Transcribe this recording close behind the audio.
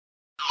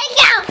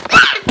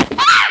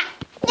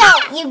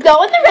not you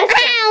go in the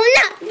restaurant.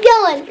 No,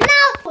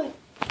 not going.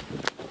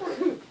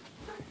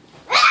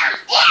 No.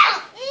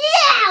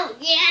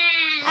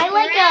 I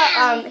like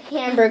a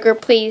hamburger,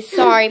 please.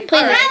 Sorry,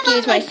 please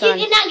excuse my son.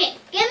 Chicken nugget.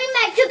 Give me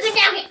my chicken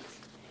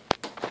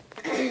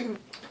nuggets.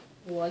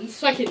 1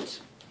 second.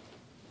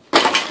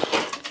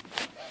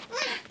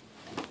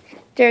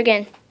 There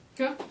again.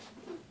 Huh?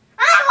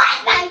 I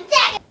want my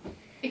chicken.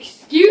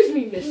 Excuse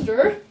me,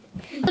 mister.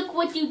 Look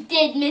what you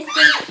did,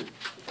 mister.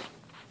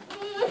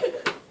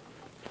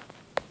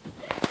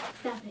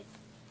 Stop it.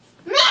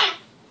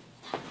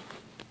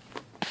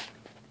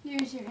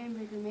 Here's your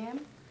hamburger,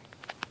 ma'am.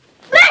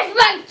 Where's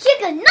my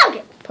chicken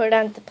nugget? Put it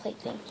on the plate,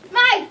 thank you.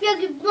 My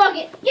chicken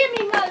nugget. Give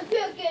me my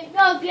chicken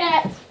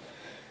nugget.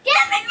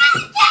 Give me my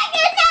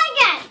chicken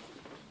nugget.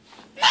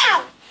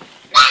 Now.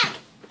 Now.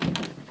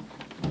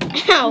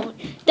 Ow!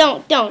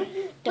 Don't.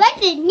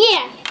 What's in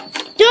here?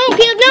 Don't,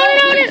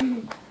 Caleb.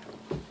 No.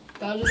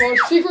 That is our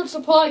secret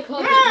supply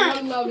closet. You're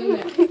not allowed in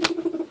there.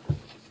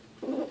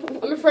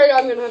 I'm afraid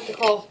I'm going to have to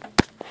call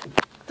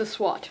the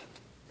SWAT.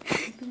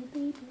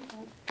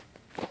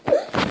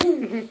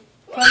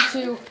 Come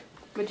to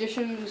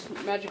Magician's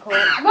Magical...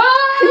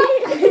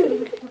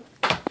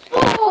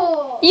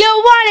 Oh. You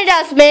wanted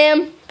us,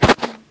 ma'am.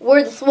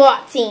 We're the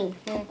SWAT team.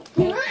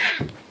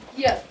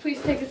 Yes,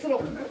 please take this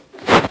little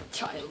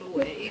child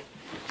away.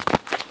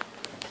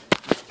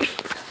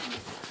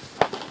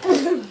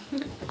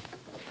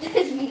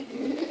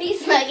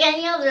 He's like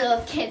any other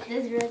little kid.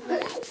 This is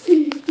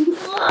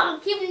oh,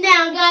 keep him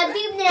down, guys.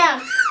 Keep him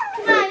down.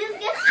 Come on, just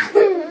get.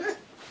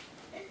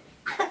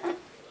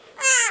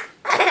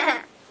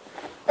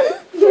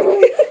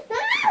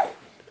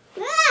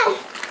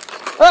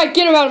 Alright,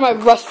 get him out of my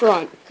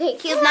restaurant. Okay,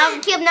 Caleb,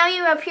 now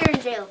you're up here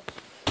in jail.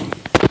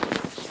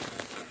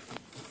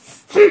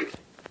 Good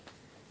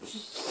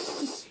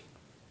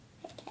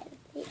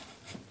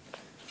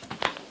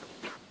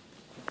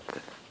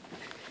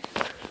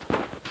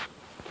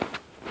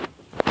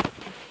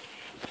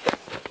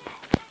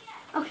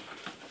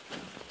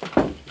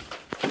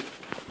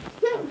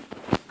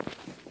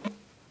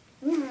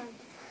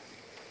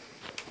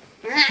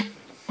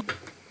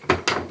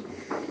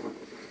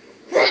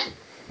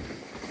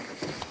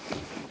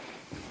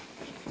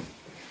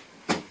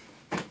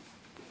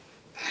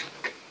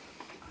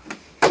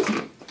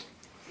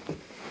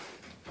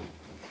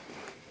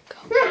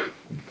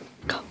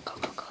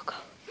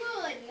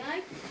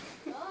night.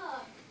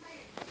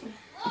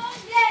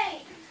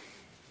 Okay.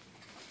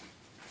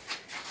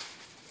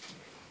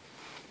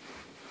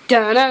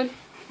 Dun-dun,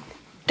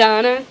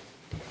 dun-dun,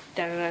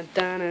 dun-dun,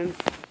 dun-dun.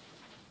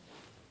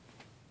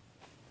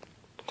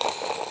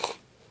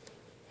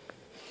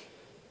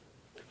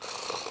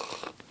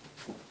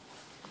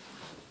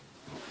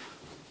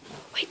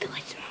 Wait, the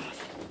lights are off.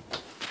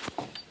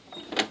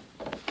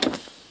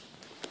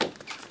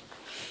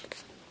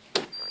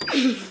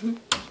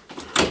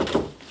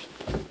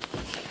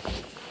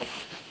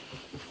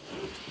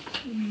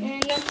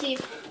 And let's see.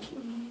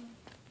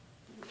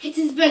 It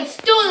has been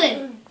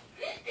stolen.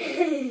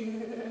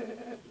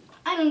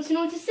 I don't even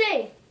know what to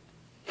say.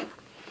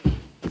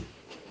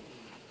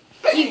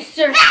 You,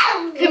 sir,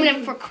 coming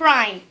in for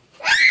crime.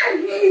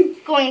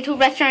 Going into a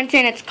restaurant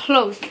and it's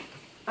closed.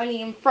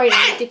 I'm afraid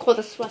I need to call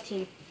the SWAT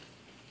team.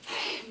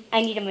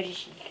 I need a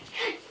magician.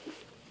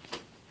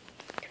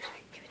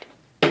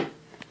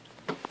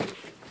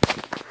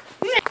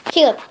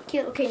 Caleb,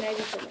 okay, now you're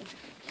filming.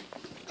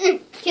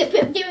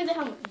 Caleb, give me the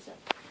helmet and stuff.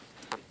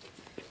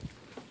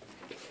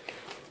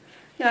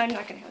 No, I'm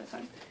not gonna have this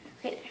on.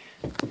 Okay.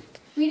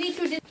 We need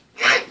to.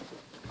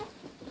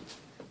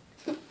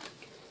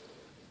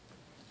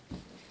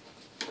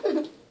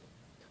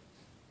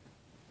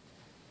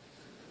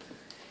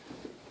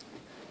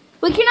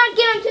 We cannot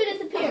get him to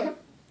disappear.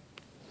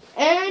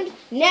 And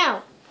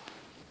now.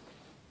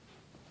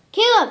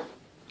 Caleb!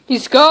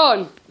 He's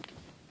gone.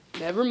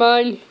 Never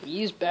mind,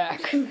 he's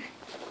back.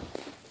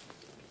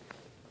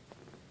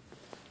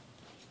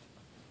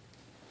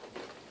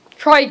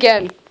 Try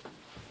again.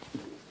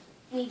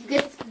 We need to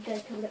get this guy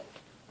covered up.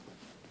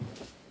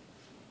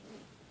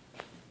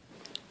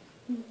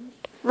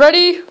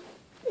 Ready?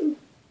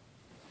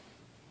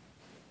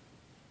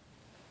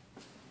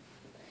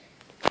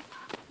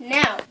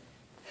 Now.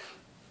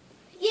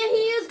 Yeah, he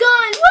is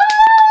gone.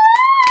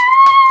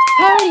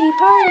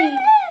 Party!